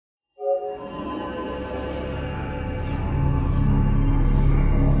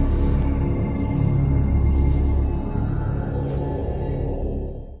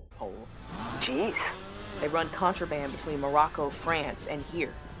run contraband between Morocco, France, and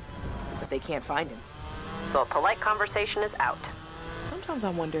here. But they can't find him. So a polite conversation is out. Sometimes I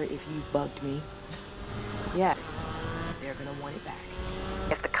wonder if you've bugged me. Yeah, they're gonna want it back.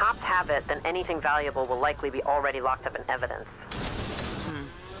 If the cops have it, then anything valuable will likely be already locked up in evidence.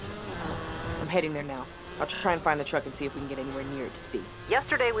 I'm heading there now. I'll try and find the truck and see if we can get anywhere near it to see.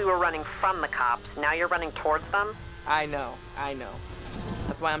 Yesterday we were running from the cops, now you're running towards them? I know.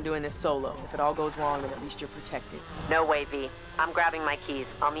 That's why I'm doing this solo. If it all goes wrong, then at least you're protected. No way, V. I'm grabbing my keys.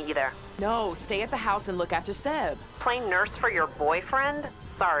 I'll meet you there. No, stay at the house and look after Seb. Playing nurse for your boyfriend?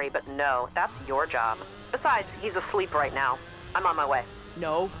 Sorry, but no, that's your job. Besides, he's asleep right now. I'm on my way.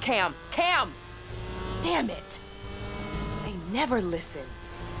 No, Cam! Damn it! They never listen.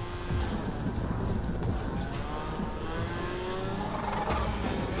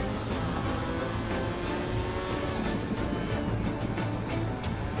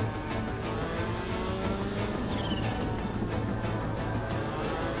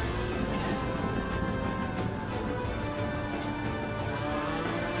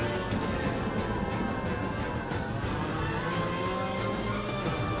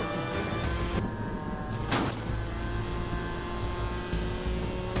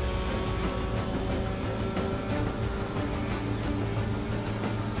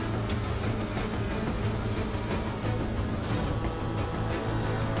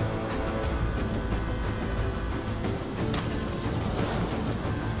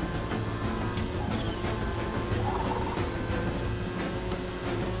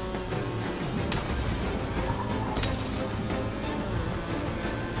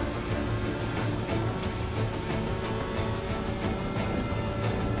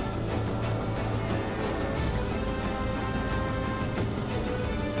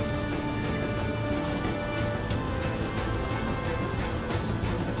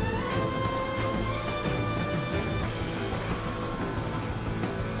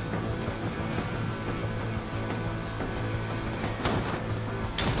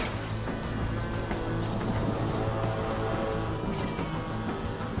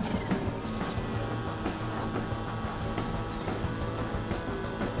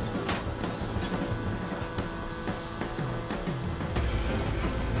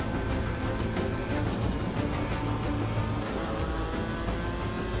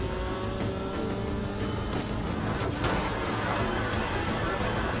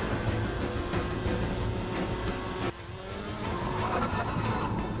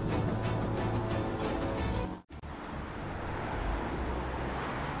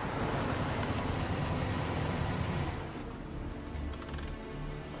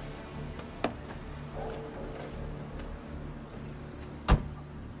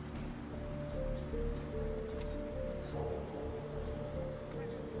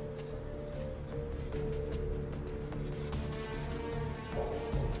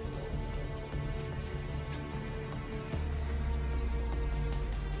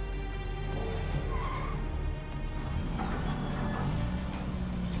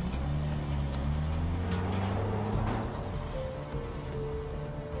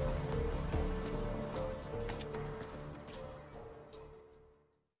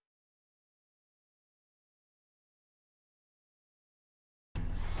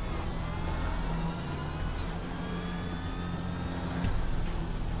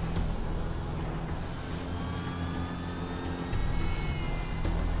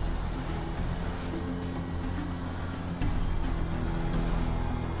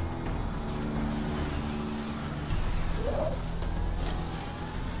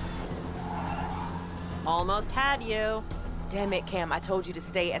 Almost had you. Damn it, Cam, I told you to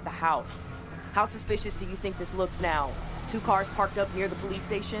stay at the house. How suspicious do you think this looks now? 2 cars parked up near the police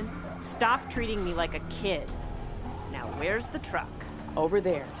station? Stop treating me like a kid. Now, where's the truck? Over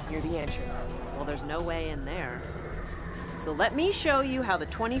there, near the entrance. Well, there's no way in there. So let me show you how the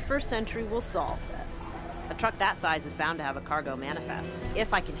 21st century will solve this. A truck that size is bound to have a cargo manifest.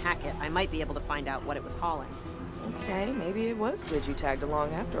 If I can hack it, I might be able to find out what it was hauling. Okay, maybe it was good you tagged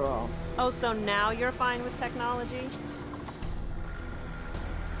along after all. Oh, so now you're fine with technology?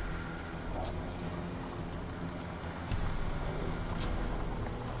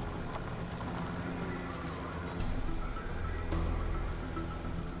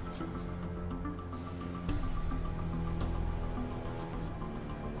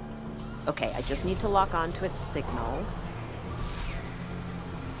 Okay, I just need to lock on to its signal.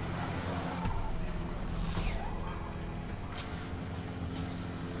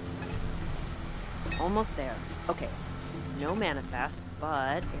 Almost there. Okay, no manifest,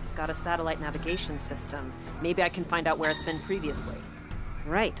 but it's got a satellite navigation system. Maybe I can find out where it's been previously.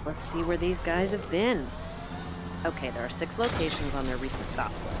 Right, let's see where these guys have been. Okay, there are 6 locations on their recent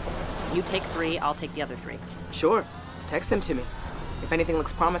stops list. You take 3, I'll take the other 3. Sure. Text them to me. If anything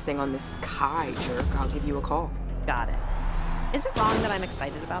looks promising on this Kai jerk, I'll give you a call. Got it. Is it wrong that I'm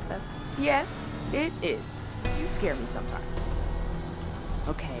excited about this? Yes, it is. You scare me sometimes.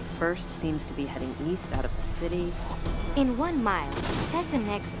 Okay, first seems to be heading east out of the city. In 1 mile, take the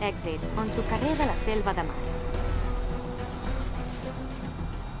next exit onto Carrera de la Selva da Mar.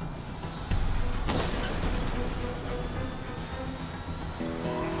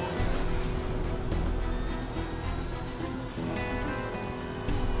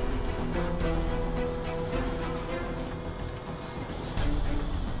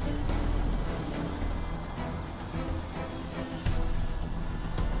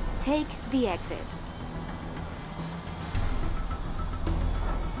 Take the exit.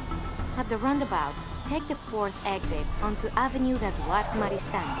 At the roundabout, take the 4th exit onto Avenue d'Eduard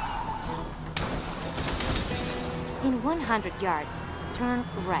Maristan. In 100 yards, turn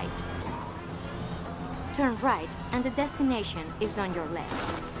right. Turn right and the destination is on your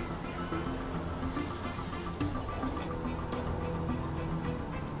left.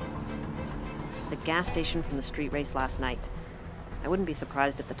 The gas station from the street race last night. I wouldn't be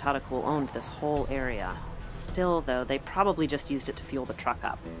surprised if the Tadakul owned this whole area. Still, though, they probably just used it to fuel the truck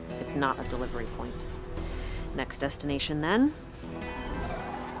up. It's not a delivery point. Next destination, then?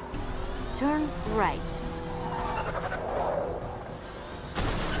 Turn right.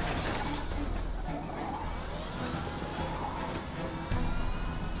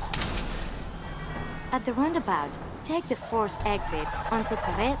 At the roundabout, take the 4th exit onto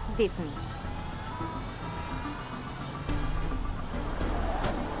Carré d'Ifni.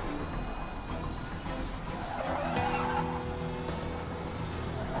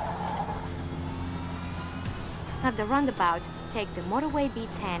 At the roundabout, take the motorway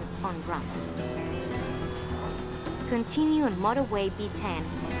B10 on ramp. Continue on motorway B10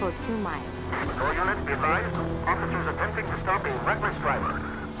 for 2 miles. All units be advised. Officers attempting to stop a reckless driver.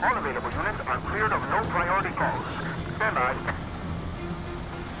 All available units are cleared of no priority calls. Stand by.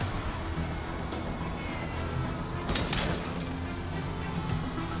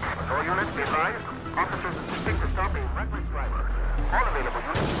 All units be advised. Officers attempting to stop a reckless driver. All available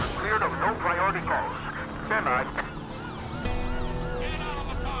units are cleared of no priority calls. Stand by.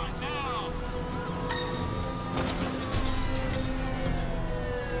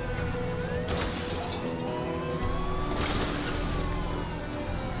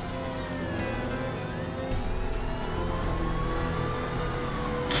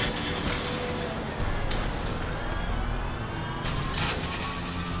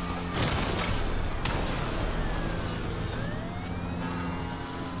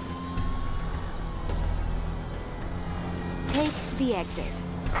 The exit.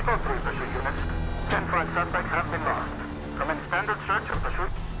 All 3 pursuit units. 10-5 suspects have been lost. Commence standard search of pursuit.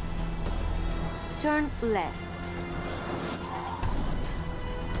 Turn left.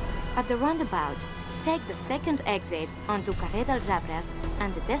 At the roundabout, take the 2nd exit onto Carré del Zabras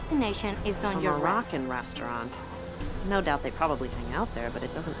and the destination is on your right. Moroccan restaurant. No doubt they probably hang out there, but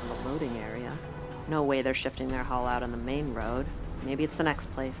it doesn't have a loading area. No way they're shifting their haul out on the main road. Maybe it's the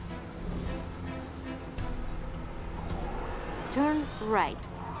next place. Turn right.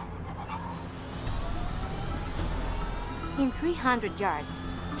 In 300 yards,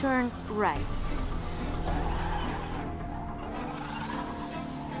 turn right.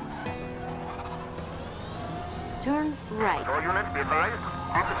 Turn right. All units be advised.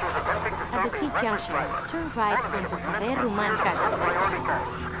 Officers attempting to At the stop a reckless T-junction, driver. turn right All onto available Carré units are Roman cleared of no Casas. priority calls.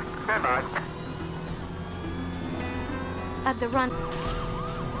 Stand by. At the run.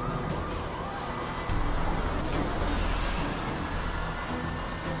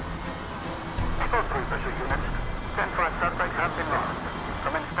 All 3 pursuit units. 10-5 suspects have been lost.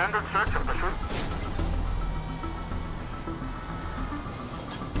 Commence standard search of pursuit.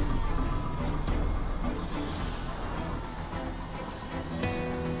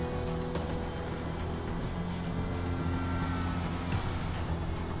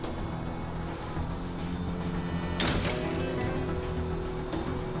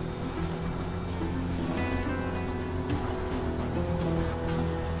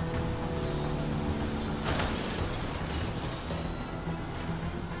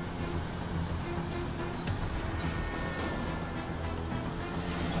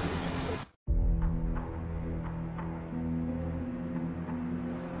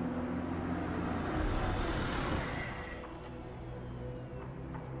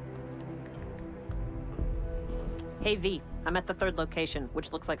 Hey, V. I'm at the 3rd location,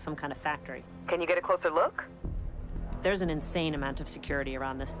 which looks like some kind of factory. Can you get a closer look? There's an insane amount of security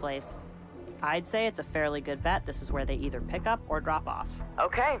around this place. I'd say it's a fairly good bet this is where they either pick up or drop off.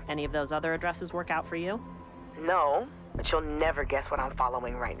 Okay. Any of those other addresses work out for you? No, but you'll never guess what I'm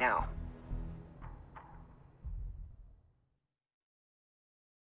following right now.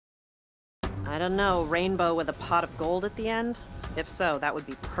 I don't know, rainbow with a pot of gold at the end? If so, that would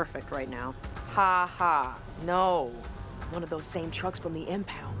be perfect right now. Ha ha. No. One of those same trucks from the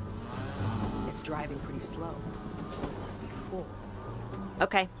impound. It's driving pretty slow, so it must be full.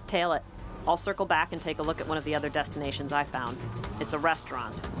 Okay, tail it. I'll circle back and take a look at one of the other destinations I found. It's a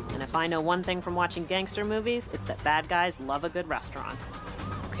restaurant, and if I know one thing from watching gangster movies, it's that bad guys love a good restaurant.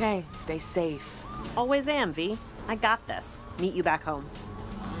 Okay, stay safe. Always am, V. I got this. Meet you back home.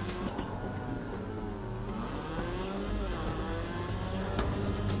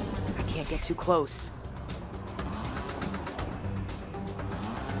 I can't get too close.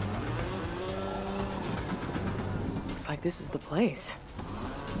 Looks like this is the place.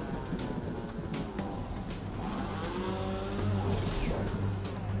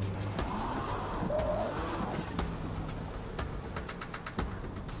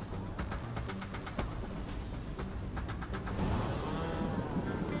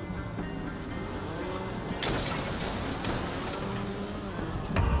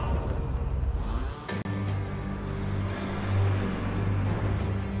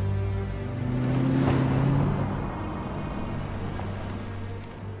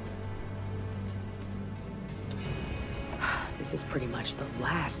 This is pretty much the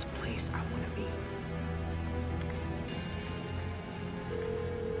last place I want to be.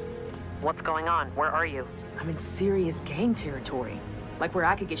 What's going on? Where are you? I'm in serious gang territory. Like where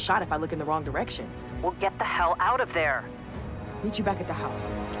I could get shot if I look in the wrong direction. Well, get the hell out of there! Meet you back at the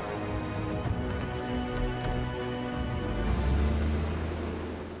house.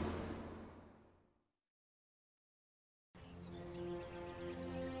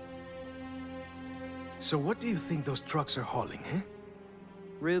 So what do you think those trucks are hauling, eh?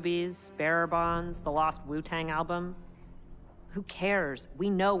 Rubies, bearer bonds, the lost Wu-Tang album. Who cares? We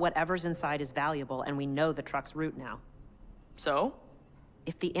know whatever's inside is valuable, and we know the truck's route now. So?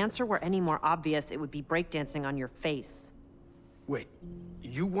 If the answer were any more obvious, it would be breakdancing on your face. Wait,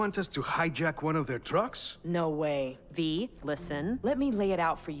 you want us to hijack one of their trucks? No way. V, listen. Let me lay it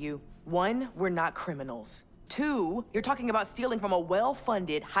out for you. 1, we're not criminals. 2, you're talking about stealing from a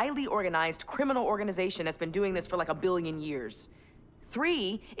well-funded, highly organized criminal organization that's been doing this for like 1 billion years.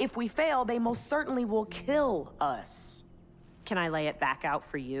 3, if we fail, they most certainly will kill us. Can I lay it back out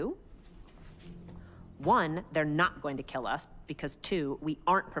for you? 1, they're not going to kill us, because 2, we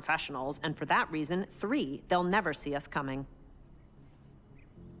aren't professionals, and for that reason, 3, they'll never see us coming.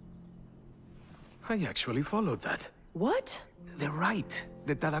 I actually followed that. What? They're right.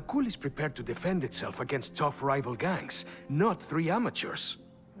 The Tadakul is prepared to defend itself against tough rival gangs, not 3 amateurs.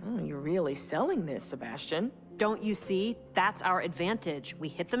 Oh, you're really selling this, Sebastian. Don't you see? That's our advantage. We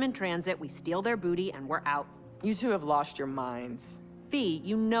hit them in transit, we steal their booty, and we're out. You two have lost your minds. V,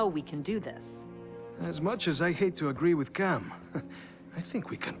 you know we can do this. As much as I hate to agree with Cam, I think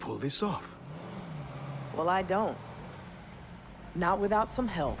we can pull this off. Well, I don't. Not without some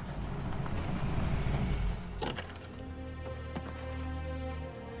help.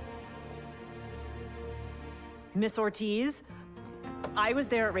 Miss Ortiz, I was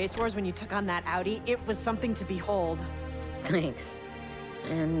there at Race Wars when you took on that Audi. It was something to behold. Thanks.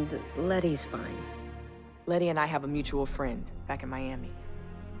 And Letty's fine. Letty and I have a mutual friend back in Miami.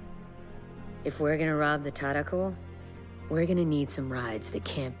 If we're gonna rob the Tadakul, we're gonna need some rides that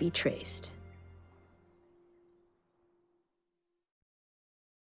can't be traced.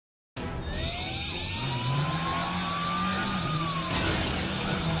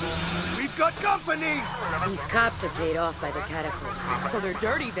 We've got company! These cops are paid off by the Tadakul. So they're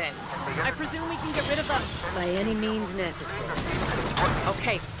dirty then. I presume we can get rid of them. By any means necessary.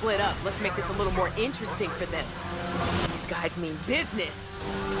 Okay, split up. Let's make this a little more interesting for them. These guys mean business.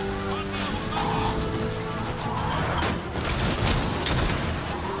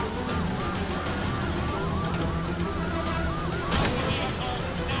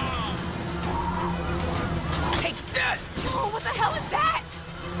 Take this! Oh, what the hell is that?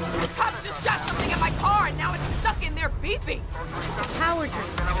 The cops just shot something at my car and now it's stuck in there beeping. Power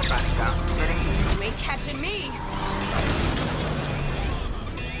drink. You ain't catching me.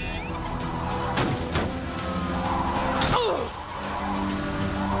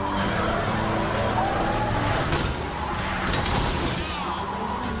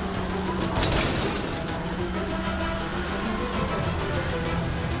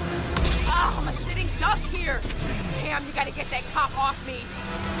 I'm a sitting duck here. Damn, you gotta get that cop off me.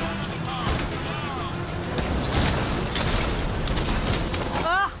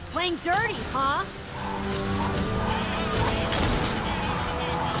 Ah, Playing dirty, huh?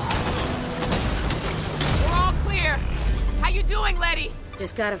 We're all clear. How you doing, Letty?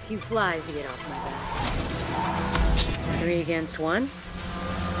 Just got a few flies to get off my back. 3 against 1?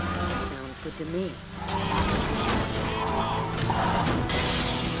 Sounds good to me.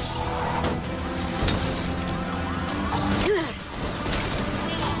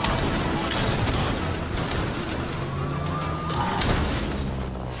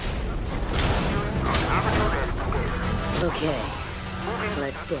 Okay,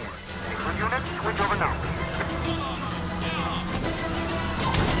 let's dance. Unit, switch over now.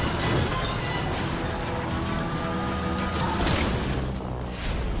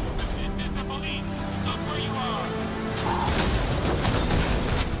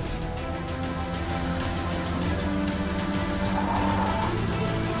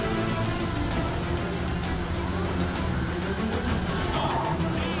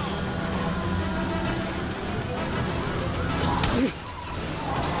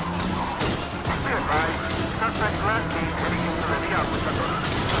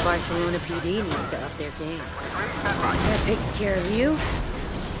 Barcelona PD needs to up their game. That takes care of you.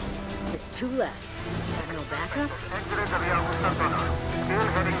 There's 2 left. Got no backup? Exodus of Yahoo Santana. Still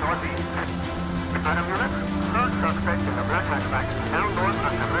heading northeast. Adam unit, third suspect in the black hatchback, now north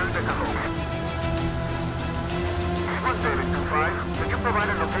on the Rue de Cajot. This was David 2-5. Can you provide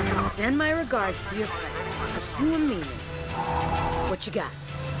a location of... Send my regards to your friend. Just you and me, man. What you got?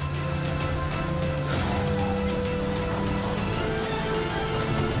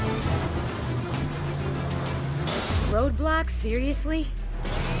 Roadblock? Seriously?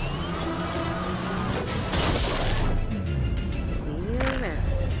 See you around.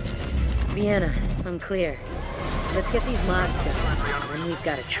 Vienna, I'm clear. Let's get these mobs done. Then we've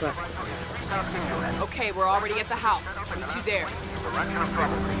got a truck to intercept. Okay, we're already at the house. I'll meet you there. Direction of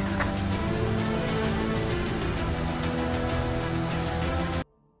trouble, please.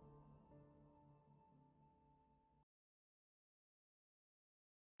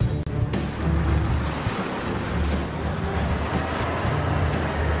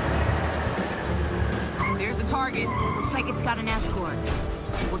 There's the target. Looks like it's got an escort.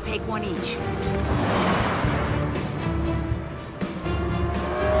 We'll take one each.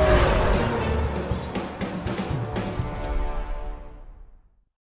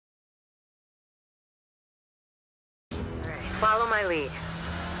 Follow my lead.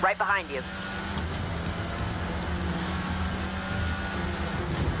 Right behind you.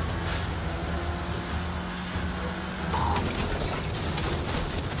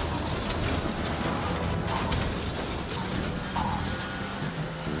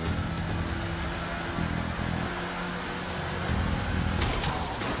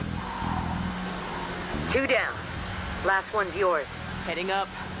 Two down. Last one's yours. Heading up.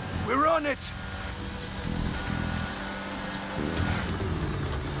 We're on it!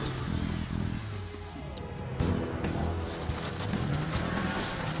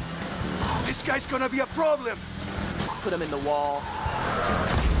 This guy's gonna be a problem! Let's put him in the wall.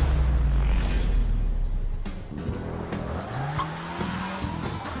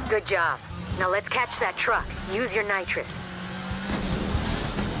 Good job. Now let's catch that truck. Use your nitrous.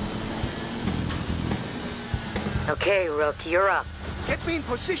 Okay, Rook, you're up. Get me in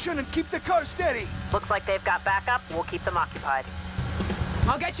position and keep the car steady! Looks like they've got backup. We'll keep them occupied.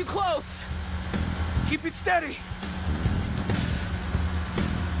 I'll get you close. Keep it steady!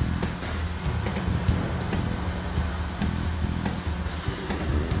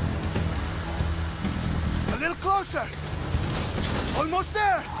 A little closer! Almost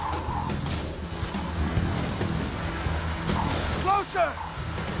there! Closer!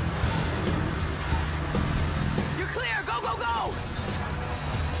 You're clear. Go, go, go!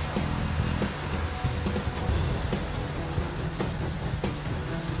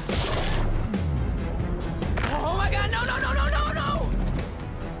 Oh my God! No, no, no, no, no, no!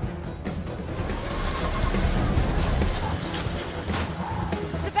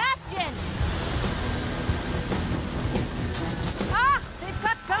 Sebastian! Ah! They've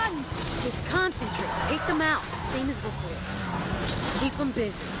got guns! Just concentrate. Take them out. Same as before. Keep them busy.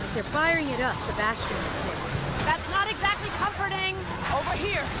 If they're firing at us, Sebastian is safe. That's not exactly comforting! Over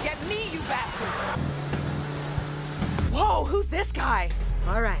here! Get me, you bastard! Whoa, who's this guy?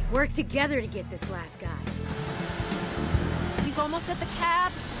 All right, work together to get this last guy. He's almost at the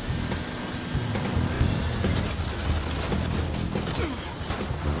cab.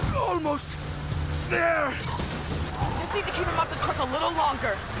 Almost there! Just need to keep him off the truck a little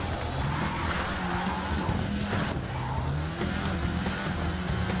longer.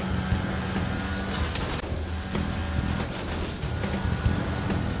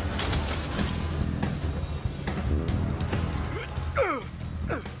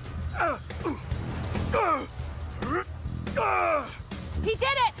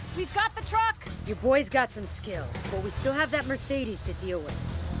 Your boy's got some skills, but we still have that Mercedes to deal with.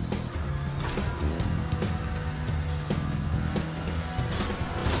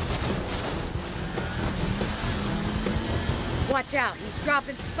 Watch out, he's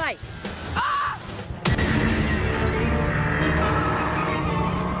dropping spikes.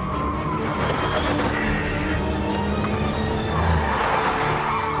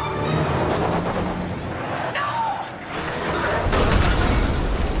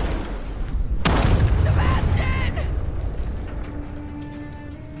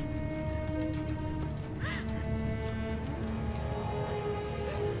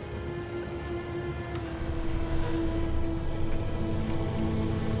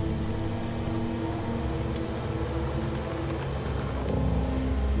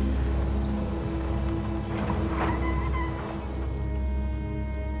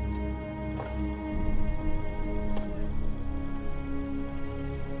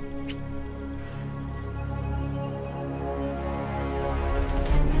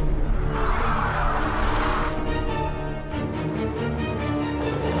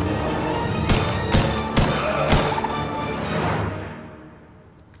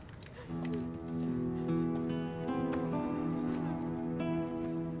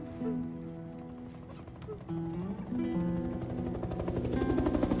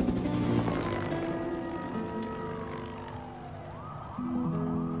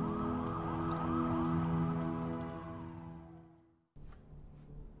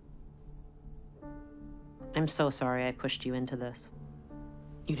 I'm so sorry I pushed you into this.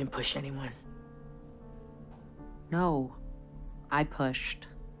 You didn't push anyone. No, I pushed.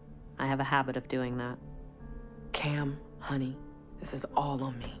 I have a habit of doing that. Cam, honey, this is all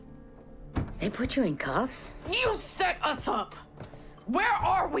on me. They put you in cuffs? You set us up! Where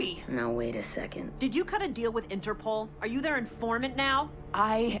are we? Now, wait a second. Did you cut a deal with Interpol? Are you their informant now?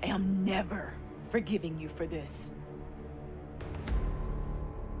 I am never forgiving you for this.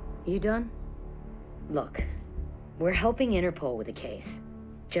 You done? Look, we're helping Interpol with a case.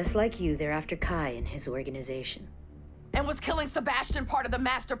 Just like you, they're after Kai and his organization. And was killing Sebastian part of the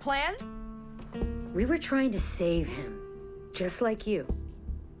master plan? We were trying to save him, just like you.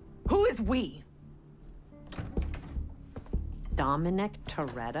 Who is we? Dominic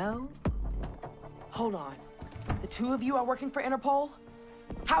Toretto? Hold on. The two of you are working for Interpol?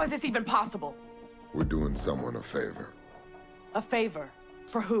 How is this even possible? We're doing someone a favor. A favor?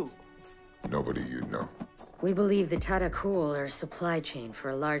 For who? Nobody you'd know. We believe the Tadakul are a supply chain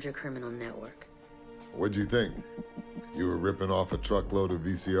for a larger criminal network. What'd you think? You were ripping off a truckload of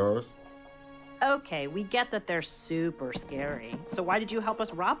VCRs? Okay, we get that they're super scary. So why did you help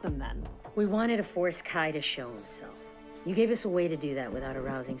us rob them then? We wanted to force Kai to show himself. You gave us a way to do that without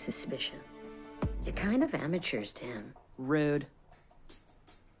arousing suspicion. You're kind of amateurs to him. Rude.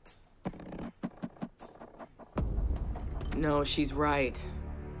 No, she's right.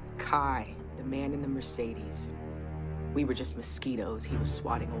 Kai, the man in the Mercedes. We were just mosquitoes he was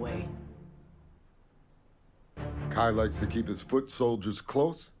swatting away. Kai likes to keep his foot soldiers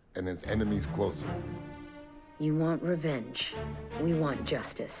close and his enemies closer. You want revenge. We want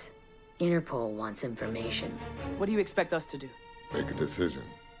justice. Interpol wants information. What do you expect us to do? Make a decision.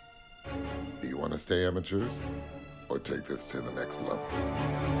 Do you want to stay amateurs or take this to the next level?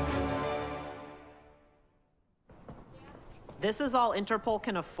 This is all Interpol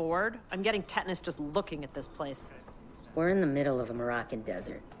can afford? I'm getting tetanus just looking at this place. We're in the middle of a Moroccan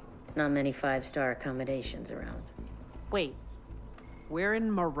desert. Not many five-star accommodations around. Wait, we're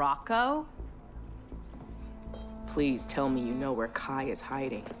in Morocco? Please tell me you know where Kai is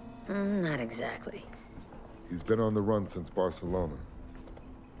hiding. Not exactly. He's been on the run since Barcelona.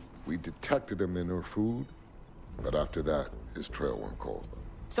 We detected him in her food, but after that, his trail went cold.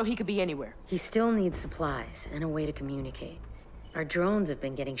 So he could be anywhere. He still needs supplies and a way to communicate. Our drones have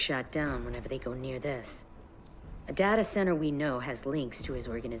been getting shot down whenever they go near this. A data center we know has links to his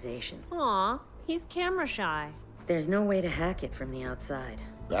organization. Aw, he's camera shy. There's no way to hack it from the outside.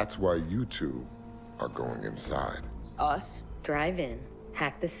 That's why you two are going inside. Us? Drive in,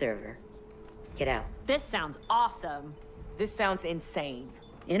 hack the server, get out. This sounds awesome. This sounds insane.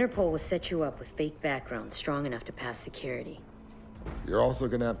 Interpol will set you up with fake backgrounds strong enough to pass security. You're also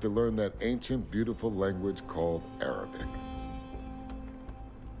gonna have to learn that ancient, beautiful language called Arabic.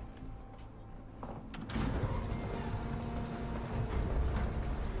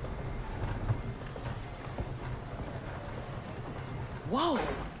 Whoa!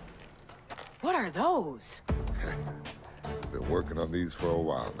 What are those? Been working on these for a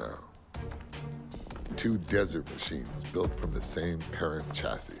while now. 2 desert machines built from the same parent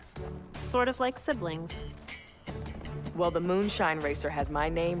chassis. Sort of like siblings. Well, the Moonshine Racer has my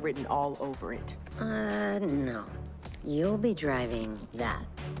name written all over it. No. You'll be driving that.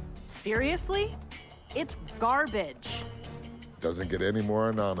 Seriously? It's garbage. Doesn't get any more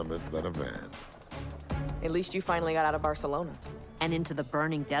anonymous than a van. At least you finally got out of Barcelona. And into the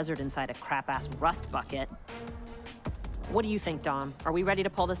burning desert inside a crap-ass rust bucket. What do you think, Dom? Are we ready to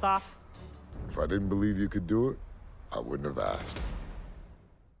pull this off? If I didn't believe you could do it, I wouldn't have asked.